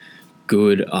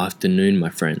Good afternoon, my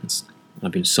friends.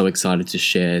 I've been so excited to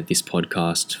share this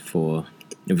podcast for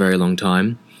a very long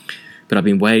time, but I've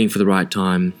been waiting for the right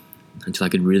time until I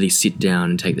could really sit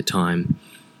down and take the time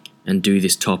and do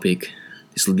this topic,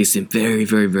 this very,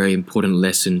 very, very important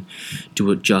lesson, do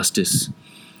it justice.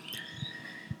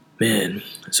 Man,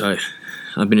 so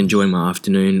I've been enjoying my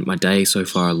afternoon, my day so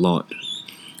far a lot,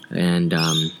 and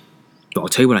but I'll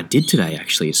tell you what I did today,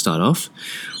 actually, to start off.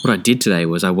 What I did today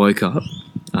was I woke up,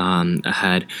 I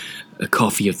had a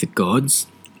coffee of the gods,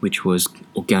 which was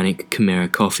organic Chimera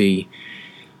coffee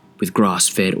with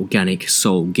grass-fed organic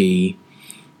soul ghee.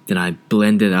 Then I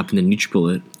blended it up in the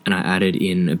NutriBullet, and I added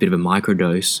in a bit of a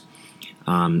microdose,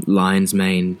 lion's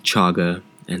mane, chaga,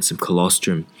 and some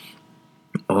colostrum.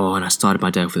 Oh, and I started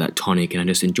my day off with that tonic, and I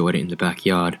just enjoyed it in the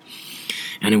backyard.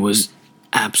 And it was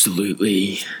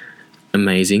absolutely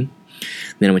amazing.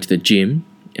 Then I went to the gym,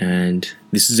 and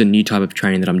this is a new type of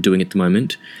training that I'm doing at the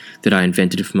moment that I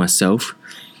invented for myself.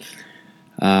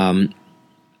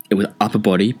 It was upper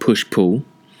body, push-pull,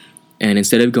 and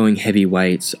instead of going heavy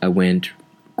weights, I went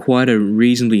quite a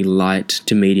reasonably light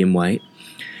to medium weight,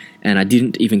 and I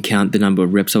didn't even count the number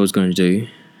of reps I was going to do.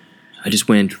 I just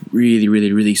went really,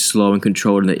 really, really slow and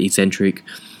controlled in the eccentric,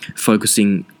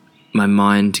 focusing my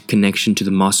mind connection to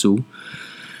the muscle,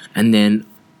 and then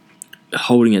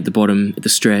holding at the bottom at the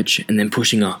stretch, and then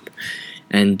pushing up,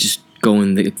 and just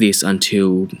going this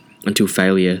until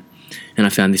failure. And I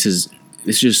found this is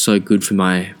just so good for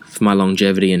my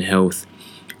longevity and health,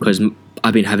 because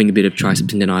I've been having a bit of tricep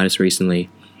tendonitis recently,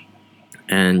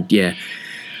 and yeah,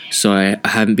 so I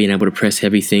haven't been able to press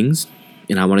heavy things,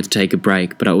 and I wanted to take a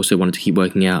break, but I also wanted to keep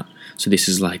working out. So this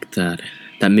is like that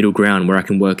middle ground where I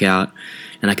can work out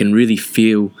and I can really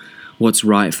feel what's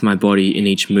right for my body in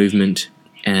each movement,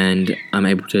 and I'm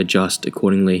able to adjust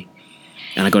accordingly.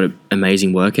 And I got an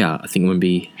amazing workout. I think I'm going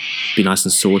to be nice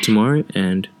and sore tomorrow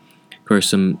and grow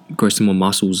some more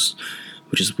muscles,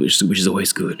 which is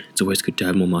always good. It's always good to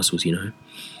have more muscles, you know.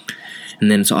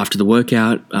 And then so after the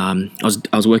workout, I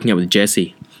was working out with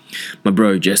Jesse, my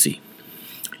bro Jesse.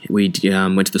 We went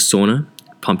to the sauna,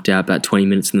 pumped out about 20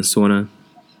 minutes in the sauna.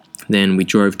 Then we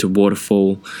drove to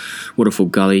Waterfall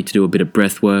Gully to do a bit of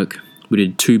breath work. We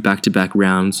did 2 back-to-back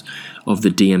rounds of the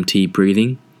DMT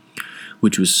breathing,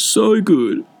 which was so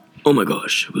good. Oh my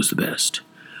gosh, it was the best.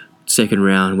 Second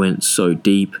round went so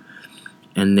deep.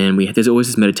 And then there's always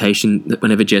this meditation that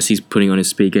whenever Jesse's putting on his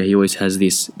speaker, he always has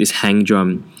this hang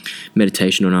drum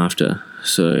meditation on after.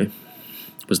 So I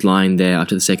was lying there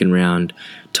after the second round,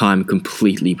 time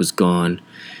completely was gone,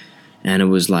 and it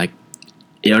was like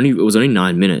it was only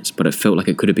 9 minutes, but it felt like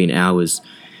it could have been hours.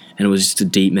 And it was just a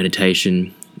deep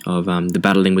meditation of the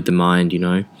battling with the mind, you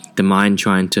know, the mind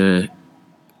trying to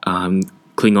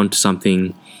cling on to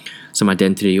something, some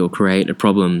identity, or create a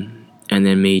problem, and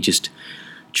then me just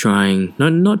trying,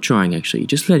 not trying actually,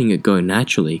 just letting it go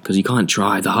naturally, because you can't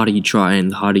try. The harder you try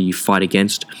and the harder you fight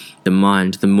against the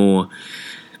mind, the more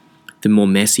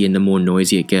messy and the more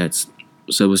noisy it gets.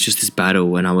 So it was just this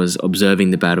battle, and I was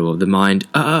observing the battle of the mind,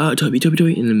 Toby,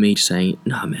 and then me just saying,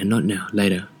 nah man, not now,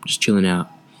 later, just chilling out.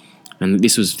 And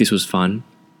this was fun.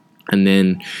 And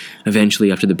then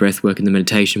eventually, after the breath work and the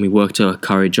meditation, we worked our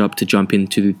courage up to jump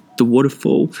into the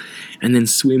waterfall and then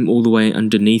swim all the way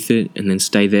underneath it and then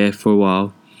stay there for a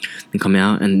while and come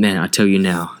out. And man, I tell you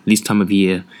now, this time of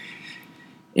year,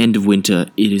 end of winter,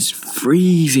 it is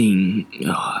freezing,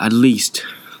 at least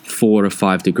 4 or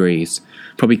 5 degrees,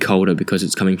 probably colder because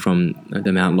it's coming from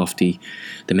the Mount Lofty,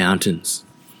 the mountains.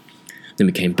 Then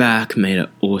we came back, made an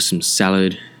awesome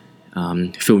salad,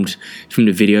 filmed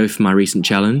a video for my recent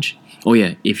challenge. Oh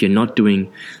yeah, if you're not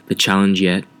doing the challenge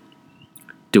yet,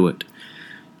 do it.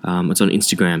 It's on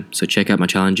Instagram, so check out my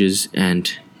challenges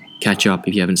and catch up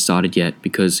if you haven't started yet,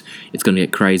 because it's going to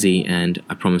get crazy, and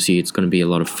I promise you it's going to be a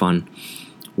lot of fun.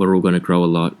 We're all going to grow a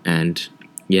lot, and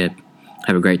yeah,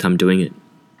 have a great time doing it.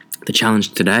 The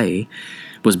challenge today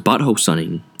was butthole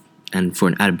sunning, and for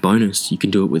an added bonus, you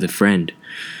can do it with a friend.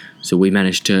 So we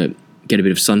managed to get a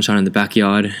bit of sunshine in the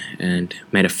backyard and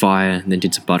made a fire, and then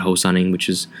did some butthole sunning,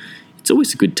 it's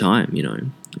always a good time, you know.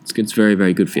 It's very,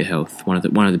 very good for your health. One of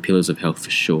the pillars of health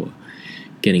for sure.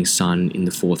 Getting sun in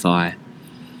the 4th eye.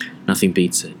 Nothing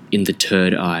beats it. In the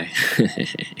 3rd eye.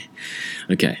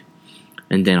 Okay.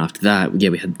 And then after that, yeah,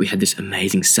 we had this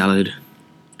amazing salad.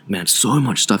 Man, so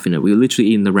much stuff in it. We were literally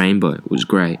eating the rainbow. It was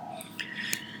great.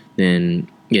 Then,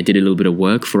 yeah, did a little bit of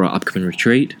work for our upcoming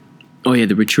retreat. Oh yeah,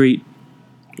 the retreat,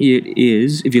 it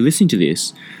is, if you're listening to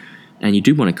this and you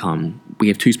do want to come, we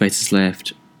have 2 spaces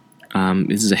left.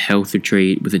 This is a health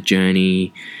retreat with a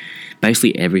journey,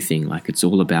 basically everything. Like, it's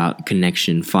all about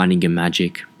connection, finding your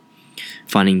magic.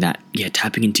 finding that,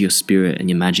 tapping into your spirit and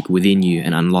your magic within you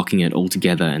and unlocking it all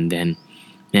together. And then,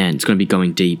 man, it's going to be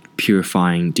going deep,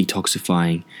 purifying,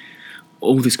 detoxifying,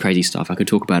 all this crazy stuff. I could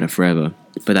talk about it forever,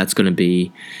 but that's going to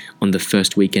be on the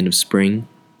first weekend of spring.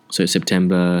 So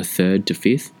September 3rd to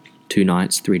 5th, 2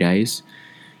 nights, 3 days.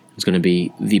 It's going to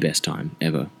be the best time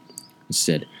ever. As I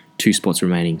said, 2 spots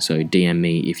remaining, so DM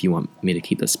me if you want me to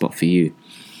keep that spot for you.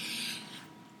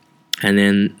 And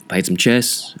then played some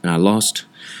chess, and I lost.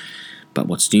 But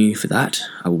what's new for that?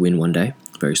 I will win one day,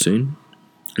 very soon.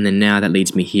 And then now that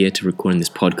leads me here to recording this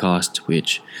podcast,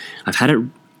 which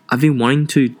I've been wanting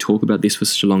to talk about this for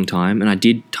such a long time, and I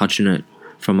did touch on it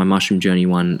from my mushroom journey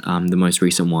one, the most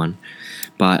recent one,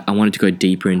 but I wanted to go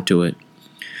deeper into it.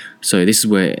 So this is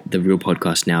where the real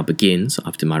podcast now begins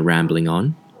after my rambling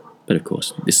on, but of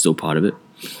course, this is all part of it.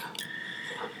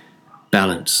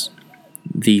 Balance.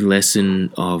 The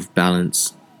lesson of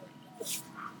balance.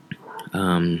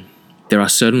 There are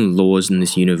certain laws in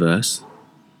this universe,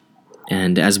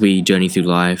 and as we journey through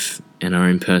life and our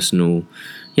own personal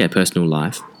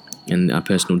life, and our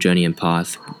personal journey and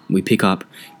path, we pick up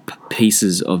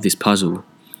pieces of this puzzle,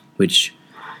 which,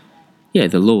 the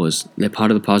laws, they're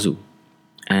part of the puzzle.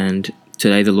 And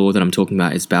today the law that I'm talking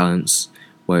about is balance,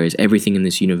 whereas everything in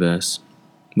this universe,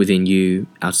 within you,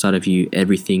 outside of you,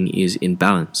 everything is in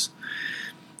balance.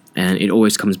 And it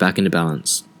always comes back into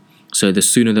balance. So the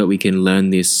sooner that we can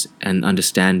learn this and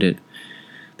understand it,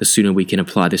 the sooner we can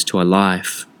apply this to our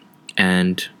life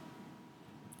and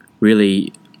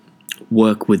really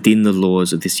work within the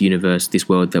laws of this universe, this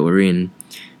world that we're in,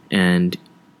 and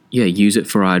use it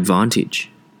for our advantage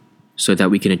so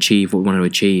that we can achieve what we want to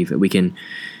achieve, that we can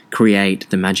create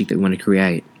the magic that we want to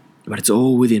create. But it's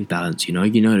all within balance, You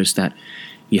notice that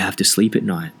you have to sleep at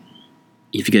night.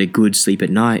 If you get a good sleep at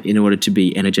night in order to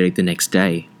be energetic the next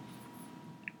day,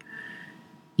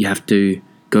 you have to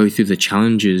go through the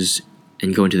challenges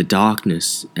and go into the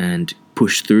darkness and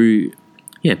push through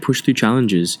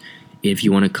challenges if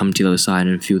you want to come to the other side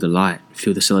and feel the light,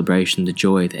 feel the celebration, the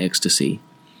joy, the ecstasy.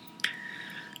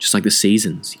 Just like the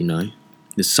seasons,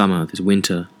 There's summer, there's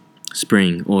winter,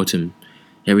 spring, autumn,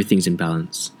 everything's in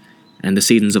balance. And the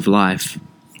seasons of life,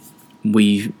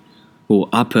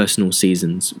 our personal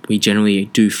seasons, we generally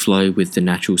do flow with the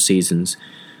natural seasons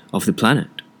of the planet.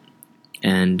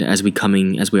 And as we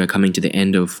are coming to the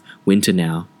end of winter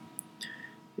now,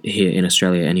 here in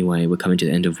Australia anyway, we're coming to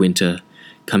the end of winter,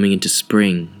 coming into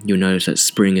spring. You'll notice that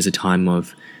spring is a time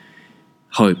of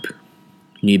hope,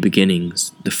 new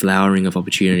beginnings, the flowering of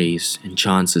opportunities and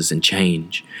chances and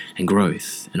change and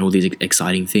growth and all these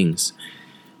exciting things.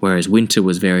 Whereas winter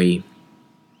was very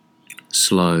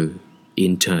slow,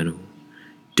 internal,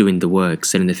 doing the work,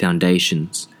 setting the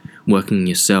foundations, working on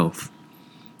yourself.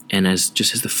 And as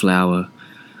the flower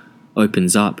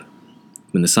opens up,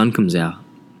 when the sun comes out,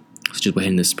 such as we're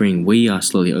heading to spring, we are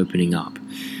slowly opening up.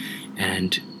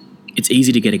 And it's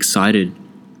easy to get excited.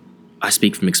 I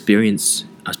speak from experience.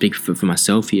 I speak for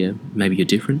myself here. Maybe you're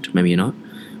different. Maybe you're not.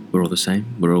 We're all the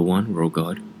same. We're all one. We're all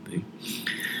God.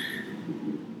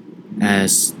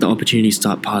 As the opportunities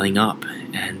start piling up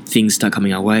and things start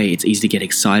coming our way, it's easy to get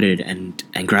excited and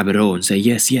grab it all and say,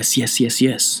 yes, yes, yes, yes,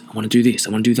 yes. I want to do this.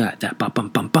 I want to do that, bum, bum,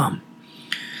 bum, bum.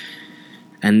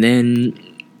 And then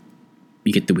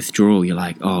you get the withdrawal. You're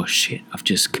like, oh shit, I've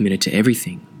just committed to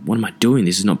everything. What am I doing?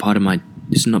 This is not part of my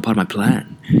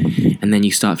plan. And then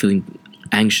you start feeling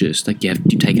anxious, like you've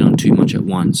taken on too much at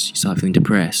once. You start feeling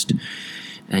depressed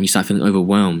and you start feeling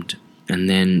overwhelmed. And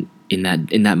then in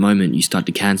that moment, you start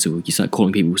to cancel. You start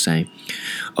calling people saying,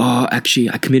 oh, actually,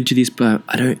 I committed to this, but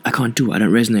I can't do it. I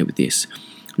don't resonate with this.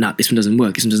 Nah, this one doesn't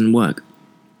work. This one doesn't work.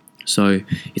 So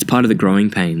it's part of the growing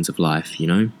pains of life,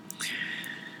 We're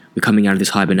coming out of this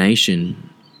hibernation,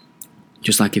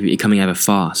 just like if you're coming out of a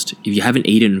fast. If you haven't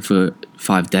eaten for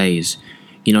 5 days,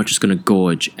 you're not just going to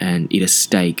gorge and eat a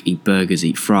steak, eat burgers,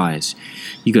 eat fries.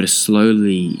 You got to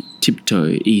slowly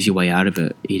tiptoe, ease your way out of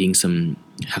it,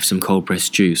 have some cold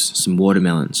pressed juice, some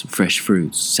watermelon, some fresh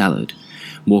fruits, salad.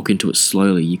 Walk into it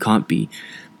slowly. You can't be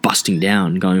busting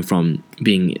down, going from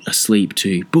being asleep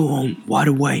to boom, wide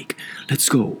awake, let's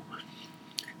go.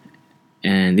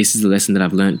 And this is the lesson that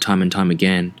I've learned time and time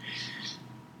again.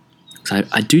 So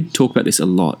I do talk about this a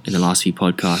lot in the last few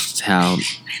podcasts, how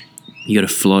you got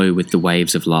to flow with the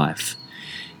waves of life,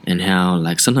 and how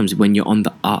like sometimes when you're on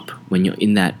the up, when you're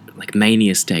in that like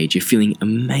mania stage, you're feeling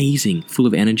amazing, full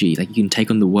of energy, like you can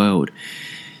take on the world.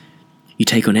 You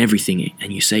take on everything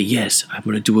and you say, yes, I'm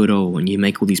going to do it all. And you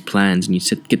make all these plans and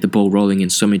you get the ball rolling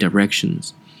in so many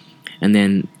directions. And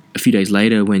then a few days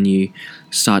later, when you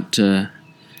start to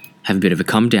have a bit of a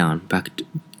come down, back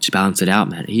to balance it out,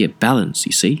 man. Yeah, balance,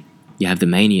 you see? you have the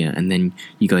mania, and then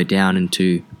you go down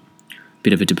into a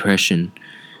bit of a depression,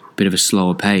 a bit of a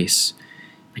slower pace,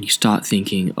 and you start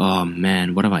thinking, oh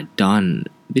man, what have I done?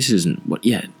 This isn't what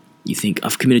yet. You think,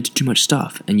 I've committed to too much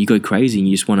stuff, and you go crazy, and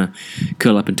you just want to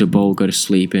curl up into a ball, go to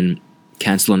sleep, and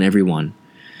cancel on everyone.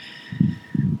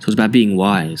 So it's about being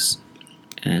wise,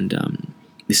 and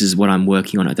this is what I'm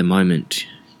working on at the moment,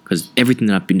 because everything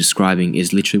that I've been describing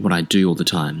is literally what I do all the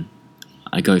time.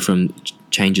 I go from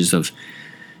changes of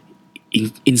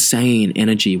insane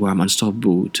energy where I'm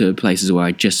unstoppable to places where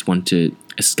I just want to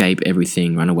escape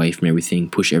everything, run away from everything,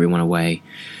 push everyone away,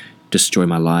 destroy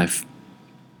my life.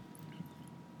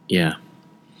 Yeah.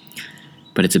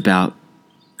 But it's about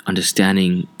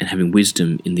understanding and having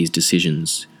wisdom in these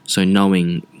decisions. So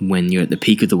knowing when you're at the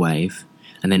peak of the wave,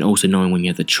 and then also knowing when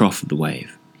you're at the trough of the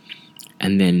wave.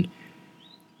 And then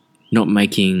not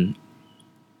making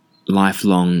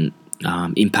lifelong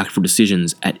impactful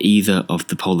decisions at either of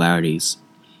the polarities.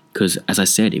 Because as I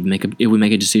said, if we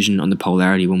make a decision on the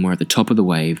polarity when we're at the top of the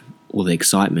wave, or the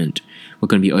excitement, we're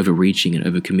going to be overreaching and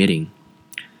overcommitting.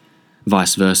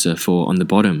 Vice versa, for on the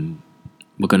bottom,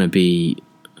 we're going to be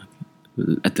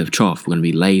at the trough, we're going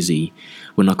to be lazy,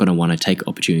 we're not going to want to take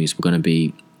opportunities, we're going to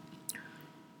be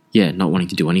not wanting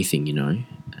to do anything,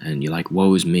 and you're like,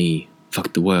 woe is me,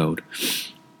 fuck the world.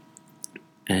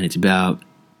 And it's about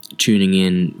tuning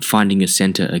in, finding a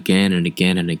center again and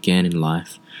again and again in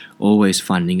life, always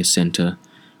finding a center,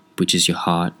 which is your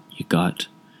heart, your gut,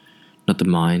 not the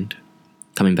mind,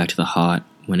 coming back to the heart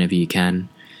whenever you can,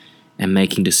 and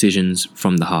making decisions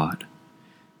from the heart.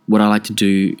 What I like to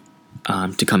do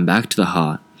to come back to the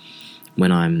heart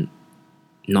when I'm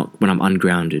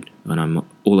ungrounded, when I'm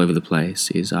all over the place,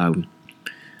 is I've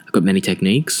got many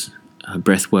techniques.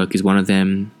 Breath work is one of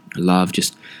them. I love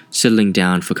just settling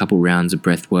down for a couple rounds of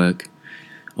breath work,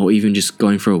 or even just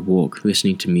going for a walk,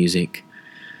 listening to music.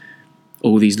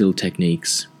 All these little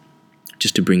techniques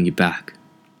just to bring you back.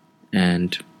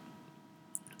 And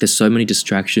there's so many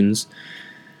distractions,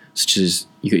 such as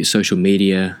you got your social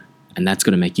media, and that's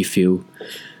going to make you feel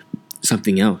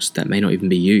something else that may not even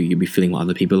be you. You'll be feeling what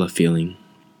other people are feeling.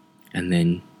 And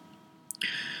then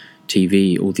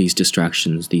TV, all these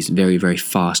distractions, these very, very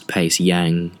fast-paced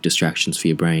yang distractions for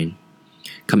your brain,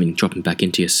 dropping back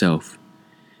into yourself.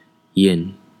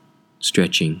 Yin,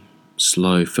 stretching,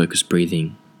 slow, focused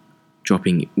breathing,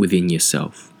 dropping within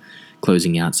yourself,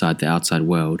 closing outside the outside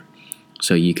world,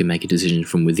 so you can make a decision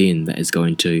from within that is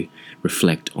going to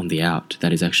reflect on the out,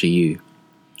 that is actually you.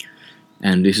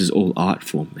 And this is all art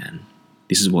form, man.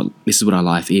 This is what our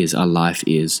life is. Our life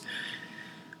is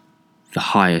the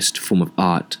highest form of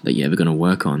art that you're ever going to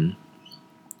work on.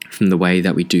 From the way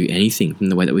that we do anything, from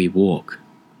the way that we walk,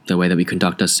 the way that we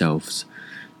conduct ourselves,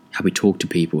 how we talk to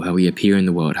people, how we appear in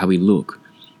the world, how we look.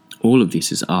 All of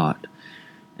this is art.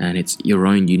 And it's your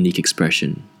own unique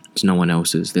expression. It's no one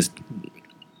else's. There's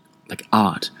like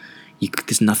art.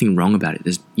 There's nothing wrong about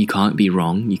it. You can't be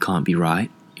wrong. You can't be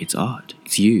right. It's art.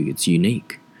 It's you. It's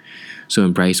unique. So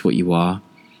embrace what you are.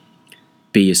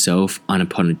 Be yourself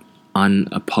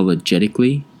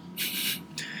unapologetically.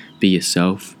 Be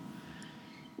yourself.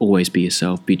 Always be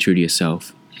yourself. Be true to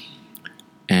yourself.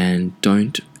 And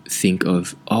don't think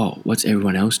of, what's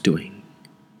everyone else doing?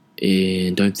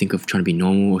 And don't think of trying to be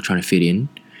normal or trying to fit in.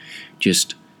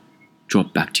 Just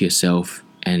drop back to yourself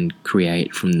and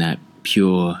create from that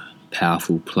pure,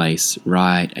 powerful place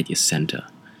right at your center.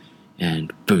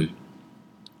 And boom,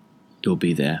 it'll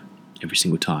be there every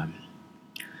single time.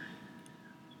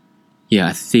 Yeah,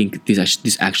 I think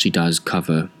this actually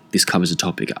covers a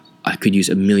topic. I could use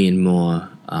a million more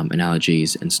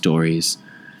analogies and stories,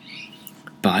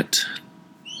 but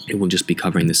it will just be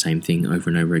covering the same thing over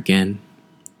and over again.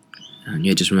 And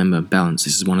just remember, balance.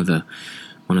 This is one of the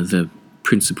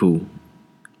principal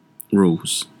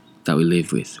rules that we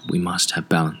live with. We must have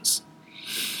balance.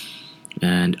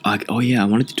 And I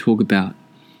wanted to talk about,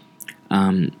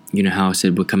 how I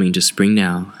said we're coming into spring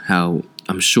now, how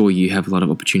I'm sure you have a lot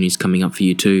of opportunities coming up for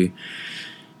you too,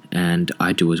 and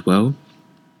I do as well.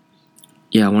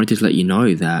 I wanted to let you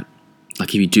know that,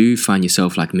 if you do find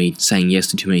yourself like me, saying yes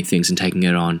to too many things and taking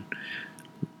it on,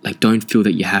 don't feel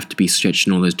that you have to be stretched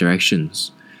in all those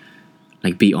directions.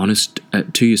 Be honest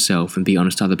to yourself and be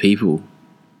honest to other people.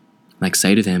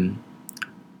 Say to them,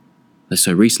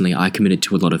 so recently I committed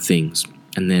to a lot of things,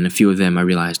 and then a few of them I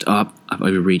realized, I've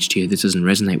overreached here, this doesn't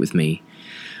resonate with me.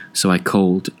 So I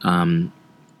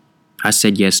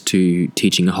said yes to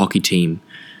teaching a hockey team,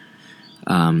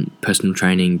 personal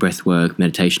training, breath work,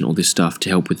 meditation, all this stuff to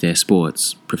help with their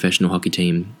sports, professional hockey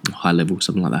team, high level,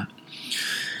 something like that.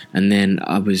 And then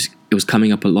it was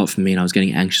coming up a lot for me, and I was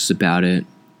getting anxious about it,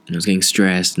 and I was getting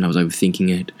stressed and I was overthinking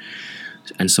it.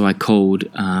 And so I called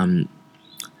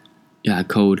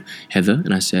Heather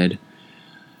and I said,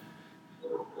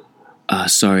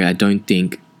 sorry, I don't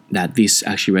think that this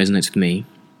actually resonates with me.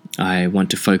 I want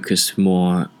to focus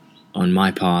more on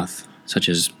my path, such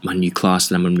as my new class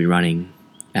that I'm going to be running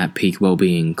at Peak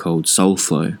Wellbeing called Soul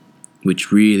Flow,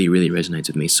 which really, really resonates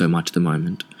with me so much at the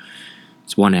moment.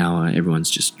 It's 1 hour, everyone's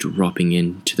just dropping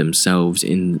into themselves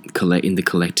in the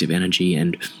collective energy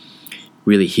and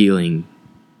really healing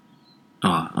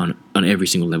on every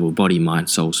single level, body, mind,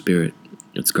 soul, spirit.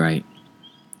 It's great.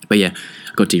 But yeah,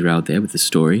 I got derailed there with the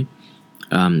story.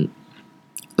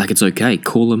 It's okay,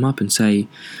 call them up and say,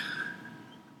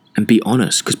 and be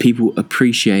honest, because people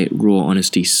appreciate raw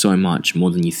honesty so much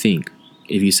more than you think.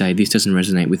 If you say, this doesn't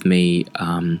resonate with me,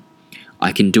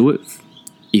 I can do it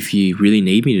if you really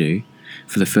need me to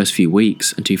for the first few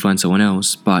weeks until you find someone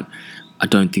else, but I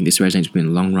don't think this resonates with me in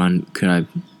the long run.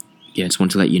 Just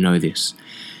want to let you know this.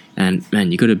 And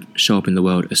man, you got to show up in the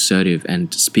world assertive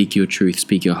and speak your truth,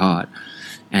 speak your heart,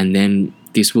 and then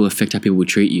this will affect how people will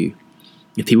treat you.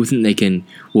 If people think they can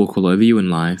walk all over you in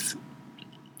life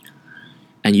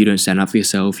and you don't stand up for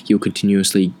yourself, you'll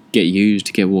continuously get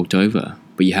used, get walked over.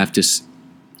 But you have to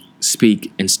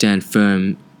speak and stand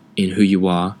firm in who you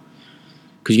are,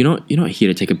 because you're not here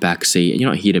to take a back seat, and you're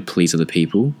not here to please other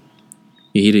people.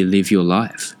 You're here to live your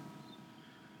life.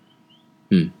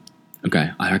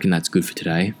 Okay, I reckon that's good for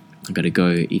today. I've got to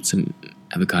go eat some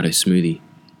avocado smoothie.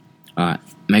 Alright,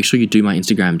 make sure you do my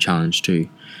Instagram challenge too,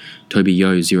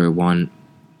 TobyYo01.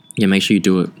 Yeah, make sure you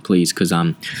do it, please, because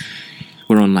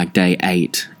we're on day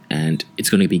 8, and it's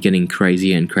going to be getting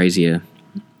crazier and crazier.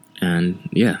 And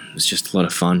yeah, it's just a lot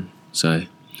of fun. So,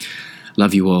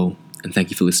 love you all, and thank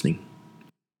you for listening.